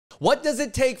What does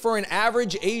it take for an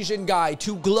average Asian guy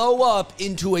to glow up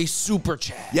into a super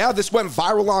Chad? Yeah, this went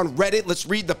viral on Reddit. Let's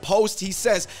read the post. He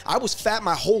says, I was fat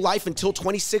my whole life until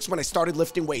 26 when I started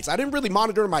lifting weights. I didn't really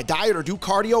monitor my diet or do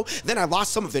cardio. Then I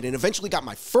lost some of it and eventually got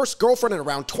my first girlfriend at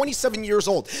around 27 years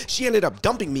old. She ended up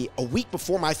dumping me a week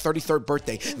before my 33rd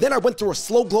birthday. Then I went through a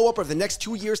slow glow up over the next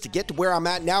 2 years to get to where I'm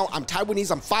at now. I'm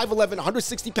Taiwanese. I'm 5'11",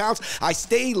 160 pounds. I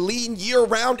stay lean year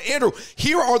round. Andrew,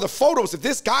 here are the photos of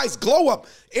this guy's glow up.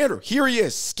 Andrew, here he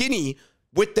is, skinny,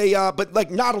 with but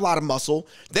like not a lot of muscle.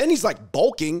 Then he's like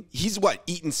bulking. He's what,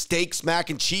 eating steaks, mac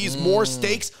and cheese, more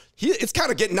steaks. It's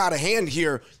kind of getting out of hand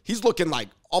here. He's looking like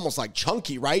almost like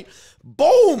chunky, right?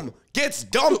 Boom, gets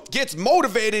dumped, gets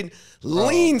motivated,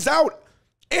 leans out.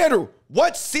 Andrew,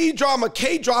 what C drama,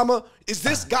 K drama is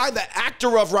this guy the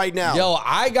actor of right now? Yo,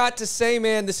 I got to say,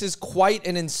 man, this is quite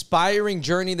an inspiring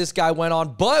journey this guy went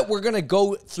on, but we're going to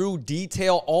go through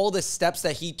detail all the steps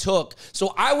that he took.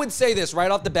 So I would say this right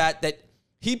off the bat, that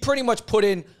he pretty much put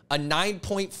in a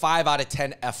 9.5 out of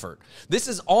 10 effort. This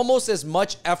is almost as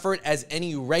much effort as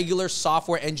any regular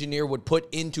software engineer would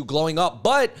put into glowing up.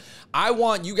 But I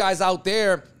want you guys out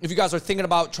there, if you guys are thinking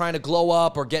about trying to glow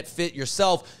up or get fit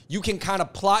yourself, you can kind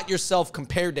of plot yourself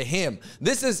compared to him.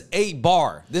 This is a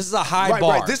bar. This is a high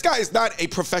bar. Right. This guy is not a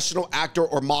professional actor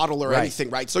or model or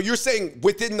anything, right? So you're saying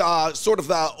within the sort of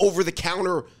the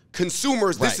over-the-counter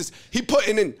consumers, he put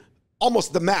in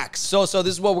almost the max. So this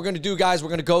is what we're going to do, guys. We're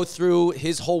going to go through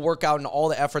his whole workout and all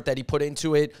the effort that he put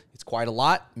into it. It's quite a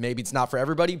lot. Maybe it's not for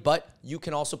everybody, but you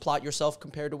can also plot yourself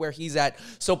compared to where he's at.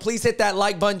 So please hit that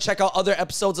like button. Check out other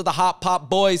episodes of the Hot Pop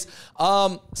Boys.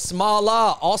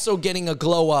 Smala also getting a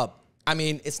glow up. I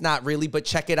mean, it's not really, but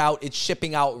check it out. It's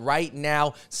shipping out right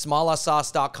now.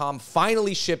 Smalasauce.com,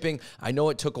 finally shipping. I know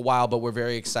it took a while, but we're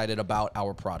very excited about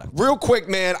our product. Real quick,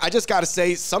 man, I just got to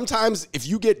say, sometimes if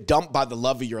you get dumped by the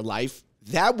love of your life,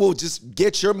 that will just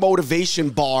get your motivation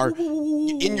bar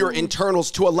in your internals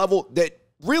to a level that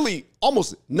really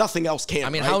almost nothing else can.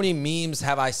 I mean, how many memes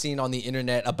have I seen on the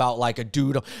internet about like a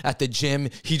dude at the gym,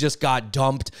 he just got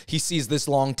dumped, he sees this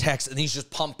long text and he's just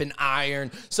pumping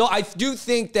iron. So I do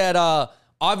think that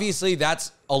obviously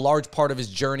that's a large part of his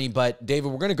journey, but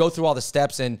David, we're going to go through all the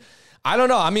steps and I don't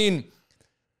know. I mean,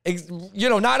 you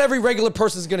know, not every regular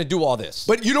person is going to do all this.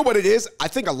 But you know what it is? I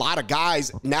think a lot of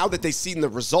guys, now that they've seen the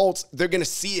results, they're going to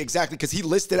see exactly, because he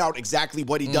listed out exactly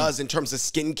what he does in terms of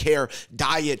skincare,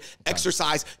 diet,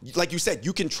 exercise. Like you said,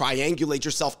 you can triangulate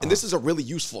yourself, and this is a really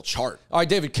useful chart. All right,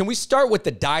 David, can we start with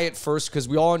the diet first? Because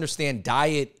we all understand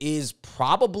diet is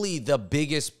probably the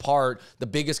biggest part, the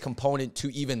biggest component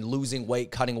to even losing weight,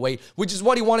 cutting weight, which is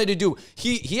what he wanted to do.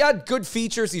 He had good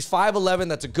features. He's 5'11".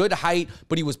 That's a good height,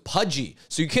 but he was pudgy.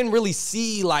 So you can't really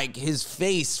see like his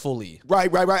face fully.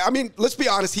 Right. I mean, let's be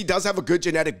honest. He does have a good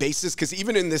genetic basis, because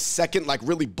even in this second, like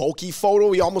really bulky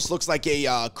photo, he almost looks like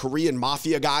a Korean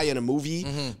mafia guy in a movie.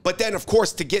 But then, of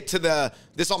course, to get to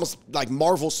this almost like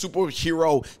Marvel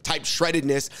superhero type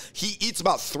shreddedness, he eats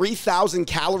about 3,000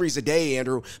 calories a day,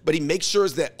 Andrew, but he makes sure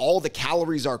that all the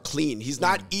calories are clean. He's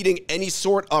not eating any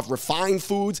sort of refined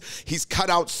foods. He's cut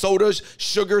out sodas,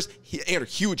 sugars. Andrew,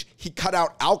 huge. He cut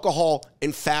out alcohol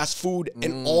and fast food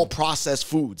and all processed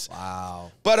foods.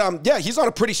 Wow. But yeah, he's on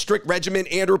a pretty strict regimen,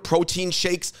 Andrew. Protein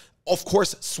shakes, of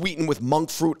course, sweetened with monk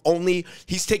fruit only.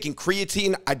 He's taking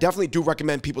creatine. I definitely do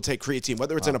recommend people take creatine,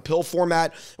 whether it's in a pill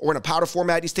format or in a powder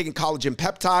format. He's taking collagen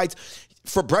peptides.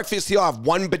 For breakfast, he'll have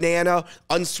 1 banana,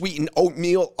 unsweetened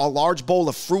oatmeal, a large bowl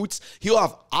of fruits. He'll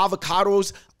have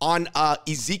avocados on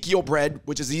Ezekiel bread,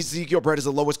 which is Ezekiel bread is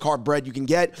the lowest carb bread you can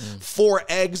get. 4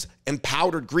 eggs and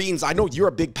powdered greens. I know you're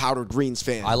a big powdered greens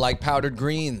fan. I like powdered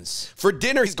greens. For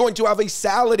dinner, he's going to have a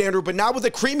salad, Andrew, but not with a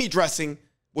creamy dressing,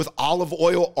 with olive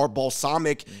oil or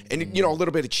balsamic and, you know, a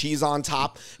little bit of cheese on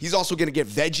top. He's also going to get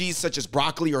veggies such as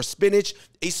broccoli or spinach,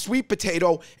 a sweet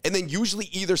potato, and then usually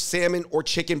either salmon or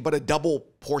chicken, but a double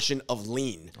portion of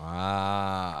lean.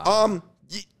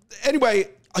 Anyway,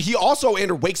 he also,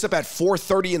 Andrew, wakes up at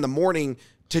 4:30 in the morning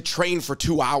to train for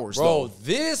 2 hours. Bro,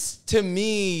 this to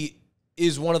me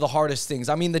is one of the hardest things.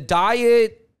 I mean, the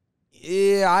diet,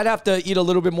 yeah, I'd have to eat a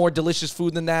little bit more delicious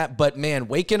food than that. But man,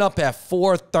 waking up at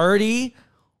 4:30,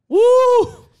 woo!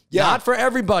 Yeah. Not for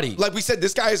everybody. Like we said,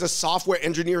 this guy is a software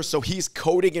engineer, so he's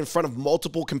coding in front of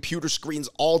multiple computer screens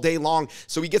all day long.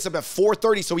 So he gets up at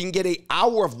 4:30 so he can get an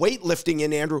hour of weightlifting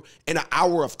in, Andrew, and an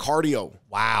hour of cardio.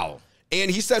 Wow. And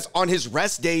he says on his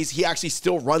rest days, he actually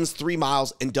still runs 3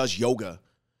 miles and does yoga.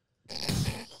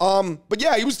 But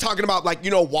yeah, he was talking about, like,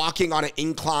 you know, walking on an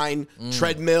incline,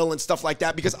 treadmill and stuff like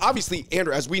that. Because obviously,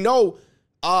 Andrew, as we know,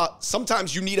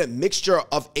 sometimes you need a mixture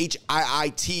of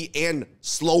HIIT and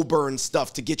slow burn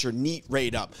stuff to get your NEAT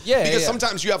rate up. Yeah, because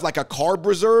sometimes you have like a carb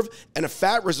reserve and a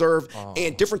fat reserve,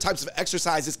 and different types of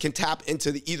exercises can tap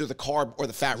into either the carb or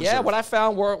the fat reserve. Yeah, what I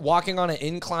found, we're walking on an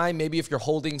incline, maybe if you're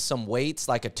holding some weights,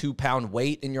 like a 2-pound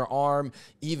weight in your arm,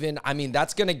 even, I mean,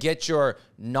 that's going to get your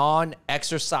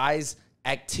non-exercise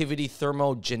activity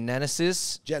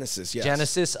thermogenesis.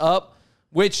 Genesis up.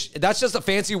 Which, that's just a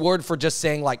fancy word for just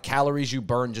saying, like, calories you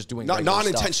burn just doing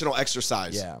non-intentional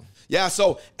exercise. Yeah. Yeah,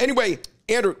 so anyway,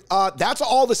 Andrew, that's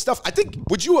all the stuff. I think,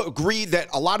 would you agree that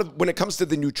a lot of, when it comes to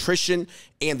the nutrition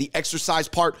and the exercise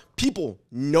part, people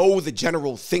know the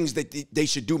general things that they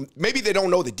should do. Maybe they don't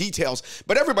know the details,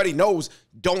 but everybody knows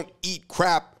don't eat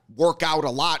crap, work out a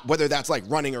lot, whether that's like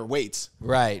running or weights.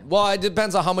 Right. Well, it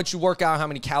depends on how much you work out, how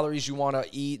many calories you want to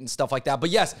eat and stuff like that. But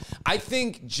yes, I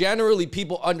think generally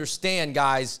people understand,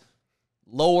 guys,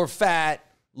 lower fat,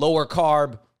 lower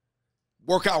carb.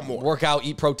 Work out more. Work out,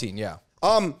 eat protein, yeah.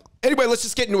 Anyway, let's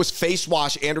just get into his face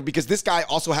wash, Andrew, because this guy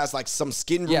also has like some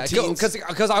skin routines. Yeah,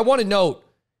 because I want to note,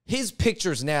 his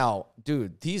pictures now,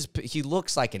 dude, he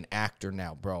looks like an actor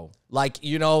now, bro. Like,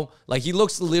 you know, like he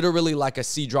looks literally like a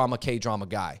C-drama, K-drama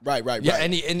guy. Right. Yeah,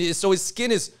 and so his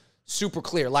skin is super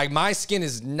clear. Like, my skin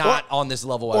is not on this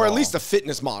level at all. Or at least a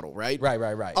fitness model, right?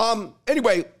 Right.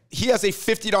 Anyway, he has a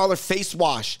 $50 face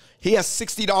wash. He has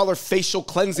 $60 facial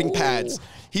cleansing pads.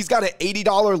 He's got an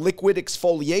 $80 liquid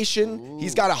exfoliation. Ooh.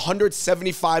 He's got a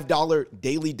 $175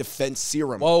 daily defense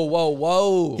serum.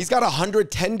 Whoa. He's got a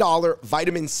 $110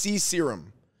 vitamin C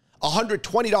serum, a $120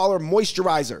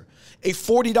 moisturizer, a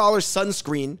 $40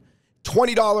 sunscreen,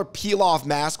 $20 peel-off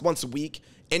mask once a week,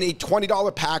 and a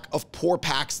 $20 pack of pore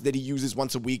packs that he uses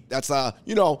once a week. That's,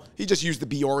 you know, he just used the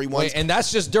Biore ones. Wait, and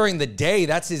that's just during the day.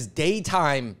 That's his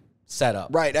daytime setup.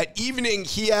 Right. At evening,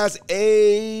 he has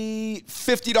a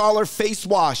 $50 face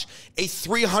wash, a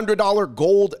 $300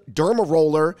 gold derma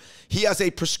roller. He has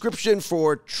a prescription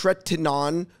for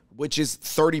tretinoin, which is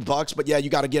 $30, but yeah, you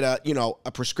got to get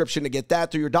a prescription to get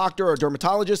that through your doctor or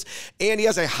dermatologist. And he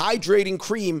has a hydrating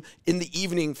cream in the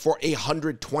evening for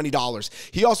 $120.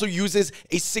 He also uses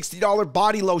a $60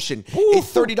 body lotion, a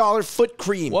 $30 foot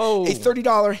cream, a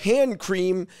 $30 hand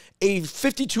cream, a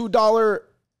 $52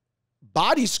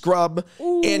 body scrub,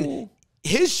 and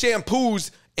his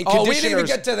shampoos and conditioners. We didn't even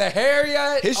get to the hair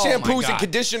yet? His shampoos and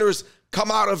conditioners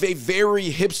come out of a very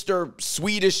hipster,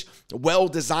 Swedish,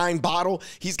 well-designed bottle.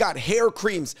 He's got hair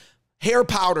creams, hair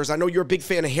powders. I know you're a big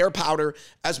fan of hair powder,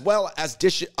 as well as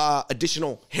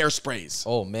additional hairsprays.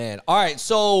 Oh, man. All right,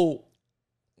 so,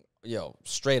 yo,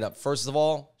 straight up. First of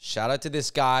all, shout out to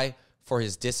this guy for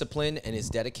his discipline and his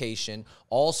dedication.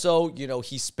 Also, you know,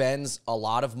 he spends a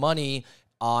lot of money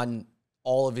on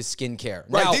all of his skincare.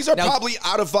 Right, these are probably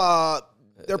out of...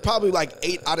 they're probably like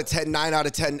 8 out of 10, 9 out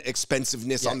of 10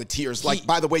 expensiveness on the tiers. Like,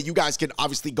 by the way, you guys can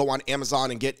obviously go on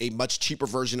Amazon and get a much cheaper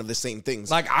version of the same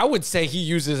things. Like, I would say he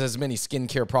uses as many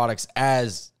skincare products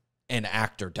as an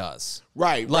actor does.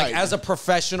 Right. Like, as a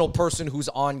professional person who's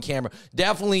on camera.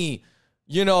 Definitely,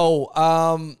 you know,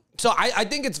 so I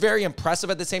think it's very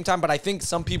impressive at the same time, but I think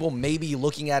some people may be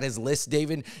looking at his list,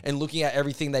 David, and looking at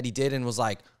everything that he did and was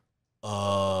like,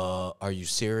 are you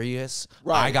serious?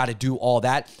 Right. I got to do all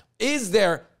that. Is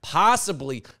there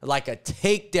possibly like a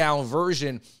takedown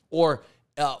version or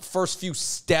first few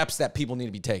steps that people need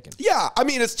to be taking? Yeah, I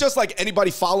mean, it's just like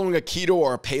anybody following a keto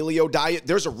or a paleo diet.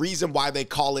 There's a reason why they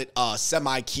call it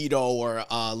semi-keto or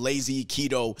lazy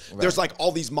keto. Right. There's like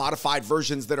all these modified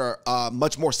versions that are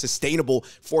much more sustainable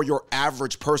for your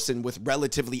average person with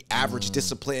relatively average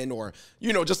discipline, or,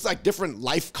 you know, just like different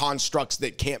life constructs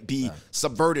that can't be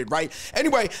subverted, right?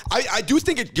 Anyway, I do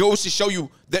think it goes to show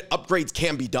you that upgrades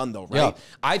can be done, though, right? Yeah.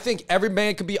 I think every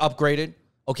man can be upgraded.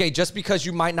 Okay, just because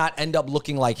you might not end up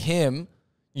looking like him,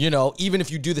 you know, even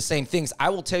if you do the same things. I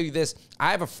will tell you this.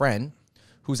 I have a friend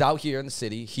who's out here in the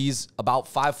city. He's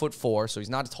about 5'4", so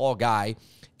he's not a tall guy,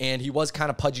 and he was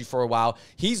kind of pudgy for a while.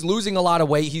 He's losing a lot of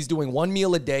weight. He's doing 1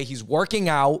 meal a day. He's working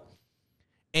out,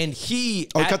 and he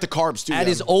cut the carbs too. At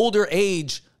his older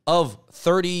age of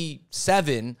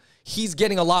 37, he's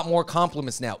getting a lot more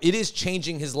compliments now. It is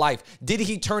changing his life. Did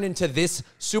he turn into this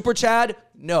Super Chad?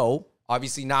 No,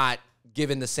 obviously not,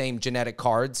 given the same genetic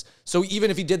cards. So even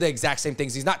if he did the exact same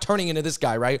things, he's not turning into this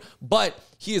guy, right? But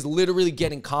he is literally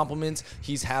getting compliments.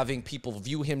 He's having people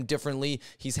view him differently.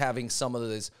 He's having some of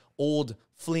his old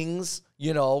flings,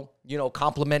 you know,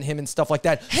 compliment him and stuff like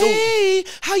that. Hey,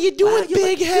 how you doing,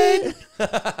 big head?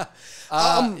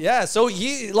 Yeah, so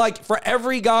he, like, for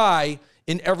every guy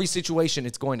in every situation,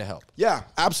 it's going to help. Yeah,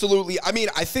 absolutely. I mean,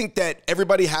 I think that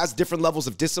everybody has different levels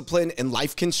of discipline and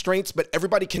life constraints, but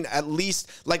everybody can at least,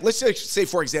 like, let's just say,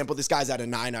 for example, this guy's at a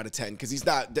 9 out of 10 because he's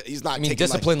not taking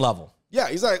discipline level. Yeah,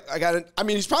 he's like,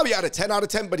 he's probably at a 10 out of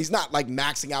 10, but he's not like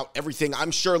maxing out everything.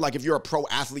 I'm sure like if you're a pro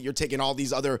athlete, you're taking all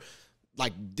these other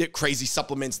like crazy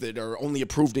supplements that are only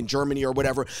approved in Germany or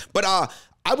whatever. But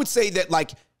I would say that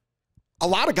like a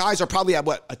lot of guys are probably at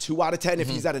what, a 2 out of 10 if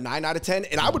he's at a 9 out of 10.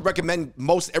 And I would recommend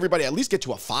most everybody at least get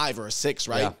to a 5 or a 6,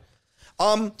 right?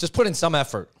 Yeah. Just put in some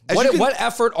effort. What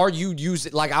effort are you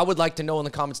using? Like, I would like to know in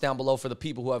the comments down below for the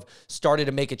people who have started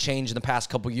to make a change in the past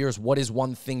couple of years. What is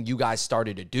one thing you guys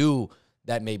started to do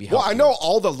that maybe helped? Well, I know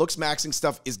all the looks maxing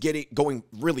stuff is going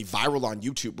really viral on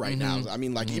YouTube right now. I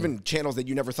mean, like even channels that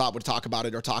you never thought would talk about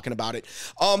it are talking about it.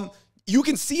 You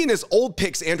can see in his old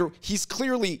pics, Andrew, he's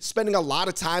clearly spending a lot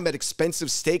of time at expensive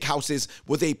steakhouses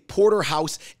with a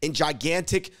porterhouse and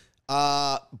gigantic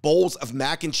bowls of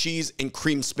mac and cheese and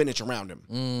cream spinach around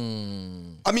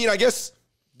him. I mean, I guess,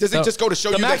 does it just go to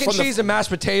show you that mac and cheese and mashed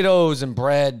potatoes and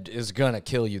bread is going to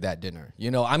kill you that dinner?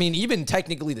 You know, I mean, even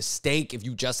technically the steak, if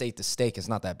you just ate the steak, it's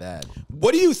not that bad.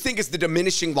 What do you think is the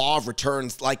diminishing law of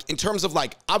returns? Like, in terms of,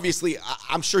 like, obviously,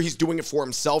 I'm sure he's doing it for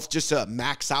himself just to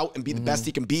max out and be the best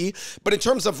he can be. But in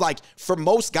terms of, like, for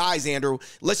most guys, Andrew,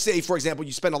 let's say, for example,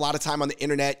 you spend a lot of time on the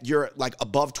internet, you're, like,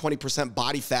 above 20%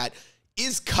 body fat.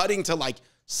 Is cutting to, like,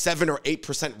 7 or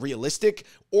 8% realistic,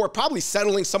 or probably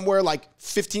settling somewhere like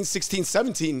 15, 16,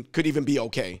 17 could even be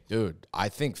okay? Dude, I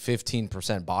think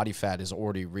 15% body fat is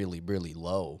already really, really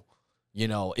low. You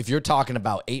know, if you're talking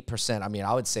about 8%, I mean,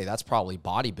 I would say that's probably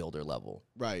bodybuilder level.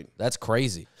 Right. That's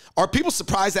crazy. Are people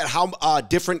surprised at how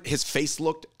different his face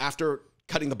looked after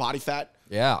cutting the body fat?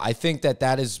 Yeah, I think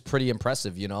that is pretty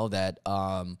impressive, you know, that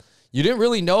you didn't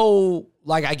really know,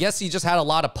 like, I guess he just had a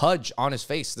lot of pudge on his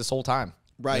face this whole time.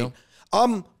 Right. You know?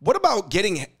 What about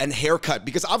getting a haircut?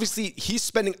 Because obviously he's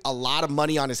spending a lot of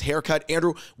money on his haircut.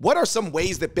 Andrew, what are some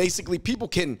ways that basically people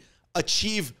can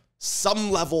achieve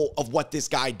some level of what this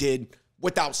guy did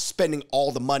without spending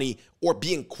all the money or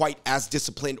being quite as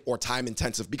disciplined or time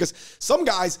intensive? Because some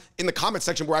guys in the comment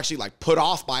section were actually like put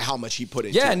off by how much he put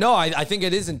into Yeah, it. no, I think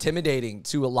it is intimidating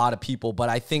to a lot of people, but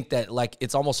I think that like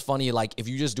it's almost funny, like if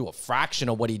you just do a fraction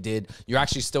of what he did, you're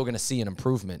actually still going to see an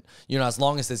improvement, you know, as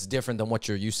long as it's different than what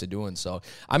you're used to doing. So,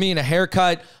 I mean, a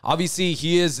haircut, obviously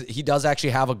he does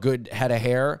actually have a good head of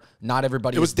hair. Not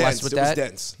everybody is blessed with that. It was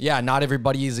dense. Yeah, not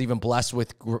everybody is even blessed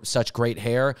with such great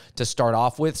hair to start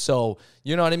off with. So,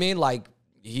 you know what I mean? Like,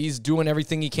 he's doing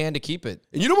everything he can to keep it.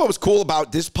 And you know what was cool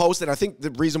about this post, and I think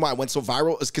the reason why it went so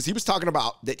viral is because he was talking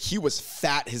about that he was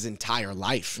fat his entire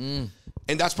life. And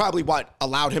that's probably what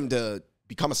allowed him to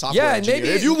become a software engineer.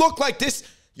 Maybe if you look like this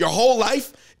your whole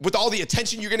life with all the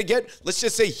attention you're going to get, let's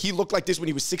just say he looked like this when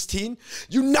he was 16,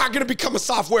 you're not going to become a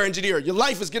software engineer. Your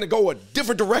life is going to go a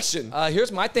different direction.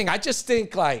 Here's my thing. I just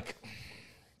think, like,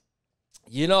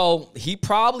 you know, he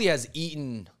probably has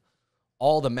eaten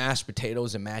all the mashed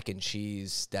potatoes and mac and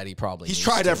cheese that he probably He's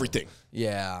tried everything.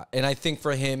 Yeah. And I think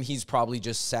for him, he's probably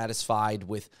just satisfied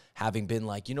with having been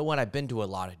like, you know what, I've been to a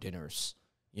lot of dinners,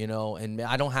 you know, and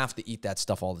I don't have to eat that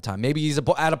stuff all the time. Maybe he's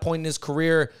at a point in his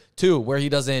career, too, where he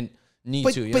doesn't need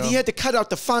to. But he had to cut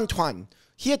out the fontuan.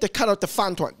 He had to cut out the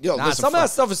fontuan. Yo, nah, some of that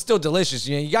stuff is still delicious.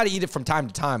 You know, you got to eat it from time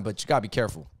to time, but you got to be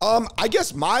careful. I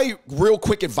guess my real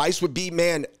quick advice would be,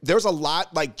 man, there's a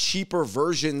lot like cheaper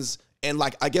versions and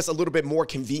like, I guess a little bit more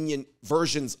convenient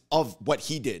versions of what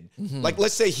he did. Like,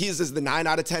 let's say his is the 9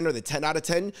 out of 10 or the 10 out of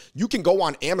 10. You can go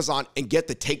on Amazon and get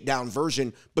the takedown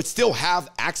version, but still have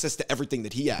access to everything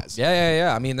that he has.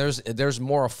 Yeah. I mean, there's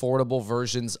more affordable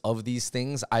versions of these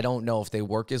things. I don't know if they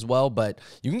work as well, but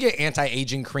you can get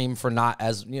anti-aging cream for not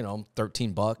as, you know,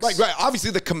 $13. Right. Obviously,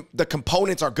 the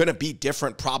components are going to be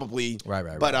different probably.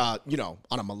 Right. But, you know,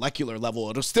 on a molecular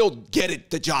level, it'll still get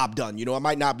the job done. You know, it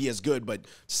might not be as good, but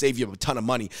save you a ton of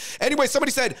money. Anyway,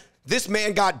 somebody said, this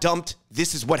man got dumped.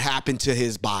 This is what happened to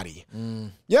his body.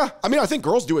 Yeah. I mean, I think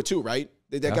girls do it too, right?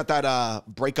 They got that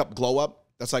breakup glow up.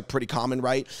 That's like pretty common,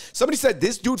 right? Somebody said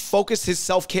this dude focused his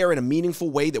self-care in a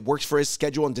meaningful way that works for his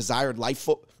schedule and desired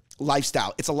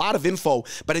lifestyle. It's a lot of info,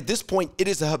 but at this point, it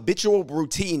is a habitual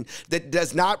routine that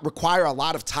does not require a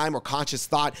lot of time or conscious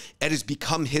thought and has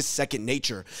become his second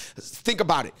nature. Think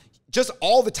about it. Just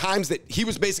all the times that he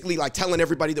was basically like telling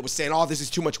everybody that was saying, oh, this is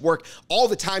too much work, all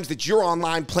the times that you're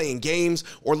online playing games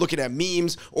or looking at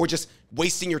memes or just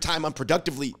wasting your time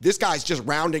unproductively, this guy's just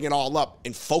rounding it all up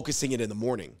and focusing it in the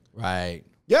morning. Right.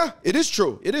 Yeah, it is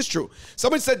true. It is true.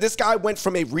 Someone said this guy went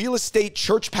from a real estate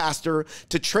church pastor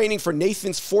to training for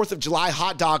Nathan's 4th of July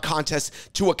hot dog contest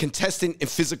to a contestant in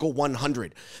Physical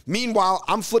 100. Meanwhile,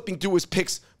 I'm flipping through his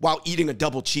pics while eating a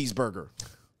double cheeseburger.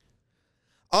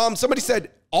 Somebody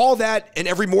said all that, and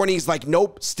every morning he's like,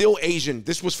 nope, still Asian.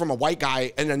 This was from a white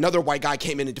guy, and another white guy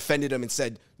came in and defended him and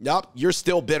said, nope, you're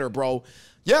still bitter, bro.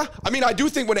 Yeah, I mean, I do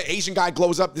think when an Asian guy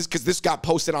glows up, because this got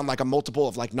posted on like a multiple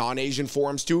of like non-Asian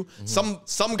forums too.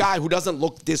 Some guy who doesn't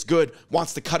look this good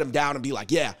wants to cut him down and be like,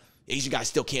 yeah, Asian guys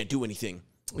still can't do anything.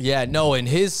 Yeah, no, in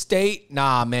his state,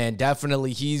 nah, man,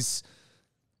 definitely he's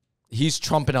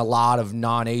trumping a lot of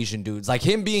non-Asian dudes. Like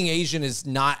him being Asian is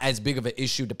not as big of an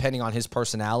issue depending on his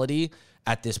personality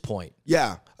at this point.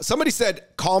 Yeah. Somebody said,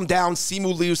 calm down.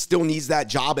 Simu Liu still needs that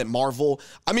job at Marvel.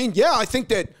 I mean, yeah, I think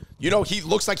that, you know, he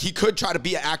looks like he could try to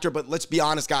be an actor, but let's be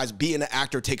honest, guys, being an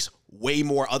actor takes way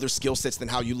more other skill sets than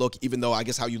how you look, even though I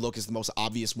guess how you look is the most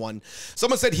obvious one.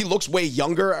 Someone said he looks way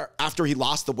younger after he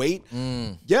lost the weight.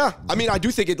 Yeah. I mean, I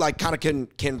do think it like kind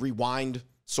of can rewind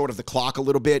sort of the clock a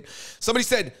little bit. Somebody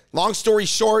said, long story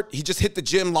short, he just hit the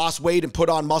gym, lost weight, and put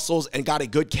on muscles and got a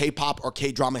good K-pop or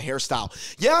K-drama hairstyle.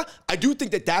 Yeah, I do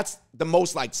think that that's the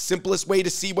most like simplest way to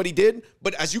see what he did.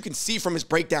 But as you can see from his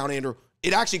breakdown, Andrew,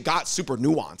 it actually got super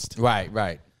nuanced. Right,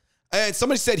 right. And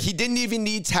somebody said he didn't even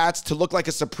need tats to look like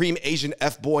a supreme Asian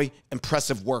F-boy.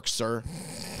 Impressive work, sir.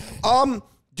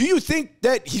 Do you think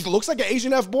that he looks like an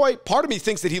Asian F-boy? Part of me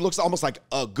thinks that he looks almost like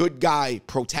a good guy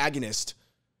protagonist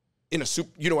in a soup,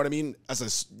 you know what I mean?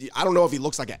 I don't know if he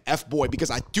looks like an F-boy, because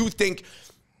I do think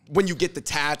when you get the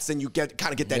tats and you kind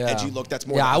of get that edgy look, that's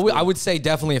more. Yeah, I would say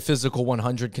definitely a Physical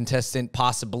 100 contestant,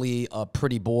 possibly a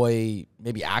pretty boy,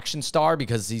 maybe action star,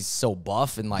 because he's so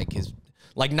buff and like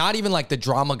not even like the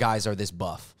drama guys are this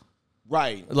buff.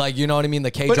 Right. Like, you know what I mean?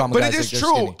 The K-drama guys. But it is true.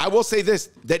 Skinny. I will say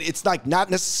this, that it's like not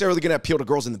necessarily going to appeal to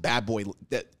girls in the bad boy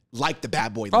like the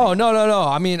bad boy lane. Oh, no.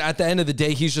 I mean, at the end of the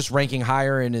day, he's just ranking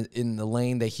higher in the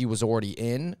lane that he was already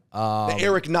in. The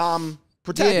Eric Nam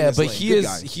protagonist. Yeah, but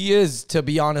he is, to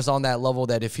be honest, on that level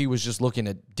that if he was just looking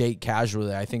to date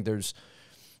casually, I think there's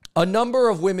a number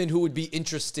of women who would be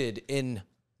interested in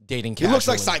dating casually. He looks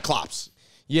like Cyclops.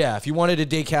 Yeah, if you wanted to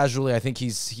date casually, I think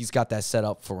he's got that set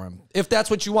up for him. If that's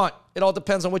what you want. It all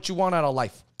depends on what you want out of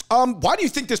life. Why do you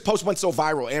think this post went so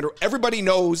viral, Andrew? Everybody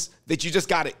knows that you just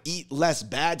got to eat less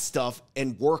bad stuff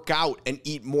and work out and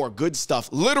eat more good stuff.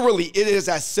 Literally, it is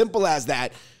as simple as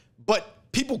that.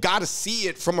 But people got to see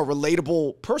it from a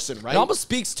relatable person, right? It almost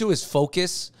speaks to his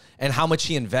focus and how much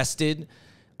he invested.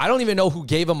 I don't even know who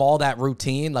gave him all that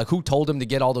routine, like who told him to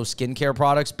get all those skincare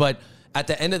products. But at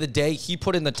the end of the day, he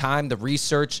put in the time, the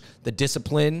research, the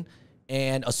discipline,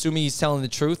 and assuming he's telling the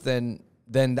truth, then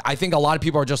I think a lot of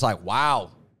people are just like,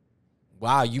 wow,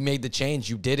 you made the change.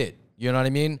 You did it. You know what I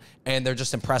mean? And they're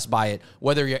just impressed by it.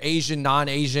 Whether you're Asian,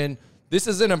 non-Asian, this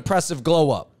is an impressive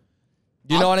glow up.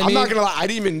 You know what I mean? I'm not going to lie. I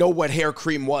didn't even know what hair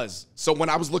cream was. So when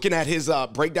I was looking at his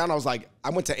breakdown, I was like,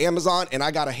 I went to Amazon and I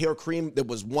got a hair cream that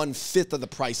was 1/5 of the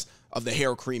price of the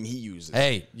hair cream he uses.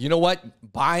 Hey, you know what?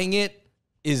 Buying it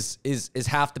is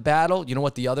half the battle. You know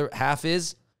what the other half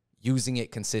is? Using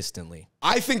it consistently.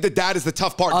 I think that is the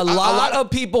tough part. A lot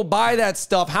of people buy that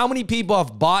stuff. How many people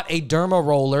have bought a derma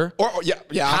roller?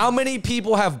 Yeah. How many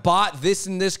people have bought this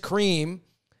and this cream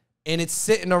and it's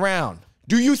sitting around?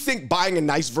 Do you think buying a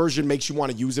nice version makes you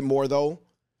want to use it more, though?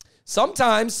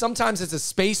 Sometimes it's a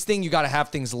space thing. You got to have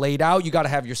things laid out. You got to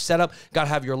have your setup. Got to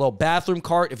have your little bathroom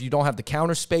cart. If you don't have the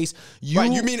counter space,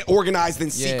 you mean organized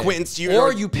and sequenced.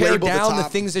 Or you pare down the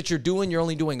things that you're doing. You're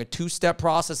only doing a 2-step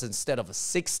process instead of a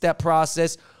 6-step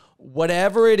process.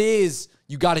 Whatever it is,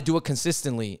 you got to do it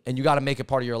consistently, and you got to make it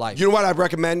part of your life. You know what I'd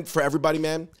recommend for everybody,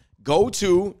 man? Go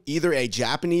to either a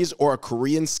Japanese or a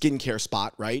Korean skincare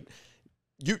spot, right?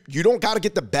 You don't got to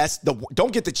get the best,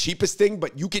 don't get the cheapest thing,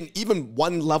 but you can, even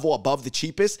one level above the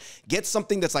cheapest, get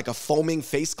something that's like a foaming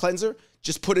face cleanser.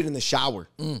 Just put it in the shower.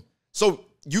 So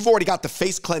you've already got the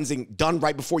face cleansing done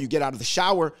right before you get out of the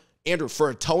shower. Andrew,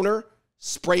 for a toner,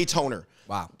 spray toner.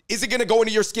 Wow. Is it going to go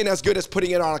into your skin as good as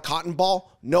putting it on a cotton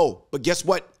ball? No. But guess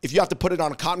what? If you have to put it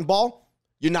on a cotton ball,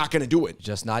 you're not going to do it.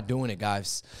 Just not doing it,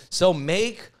 guys. So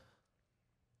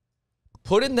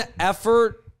put in the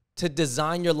effort to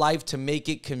design your life to make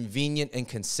it convenient and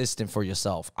consistent for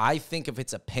yourself. I think if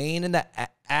it's a pain in the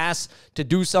ass to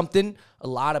do something, a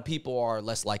lot of people are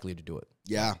less likely to do it.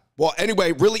 Yeah. Well,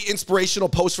 anyway, really inspirational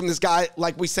post from this guy.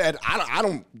 Like we said, I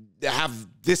don't have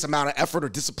this amount of effort or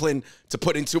discipline to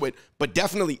put into it, but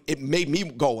definitely it made me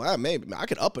go, maybe I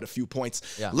could up it a few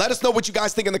points. Yeah. Let us know what you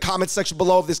guys think in the comments section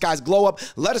below of this guy's glow up.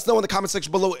 Let us know in the comment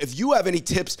section below if you have any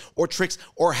tips or tricks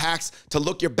or hacks to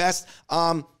look your best.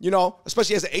 You know,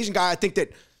 especially as an Asian guy, I think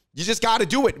that you just got to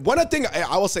do it. One thing,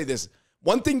 I will say this.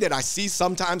 One thing that I see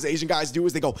sometimes Asian guys do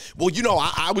is they go, well, you know,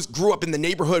 I grew up in the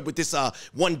neighborhood with this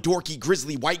one dorky,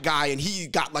 grizzly white guy, and he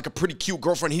got like a pretty cute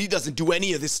girlfriend, and he doesn't do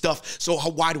any of this stuff, so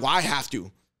why do I have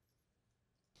to?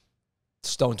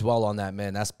 Just don't dwell on that,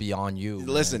 man. That's beyond you.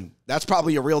 Listen, man. That's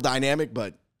probably a real dynamic,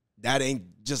 but that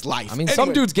ain't just life. I mean,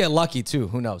 some dudes get lucky, too.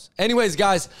 Who knows? Anyways,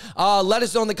 guys, let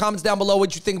us know in the comments down below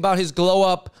what you think about his glow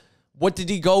up. What did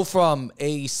he go from,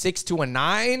 a 6 to a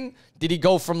 9? Did he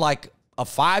go from like a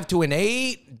 5 to an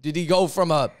 8? Did he go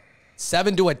from a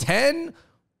 7 to a 10?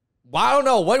 Well, I don't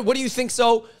know. What do you think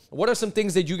so? What are some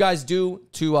things that you guys do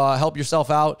to help yourself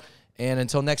out? And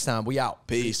until next time, we out.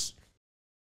 Peace.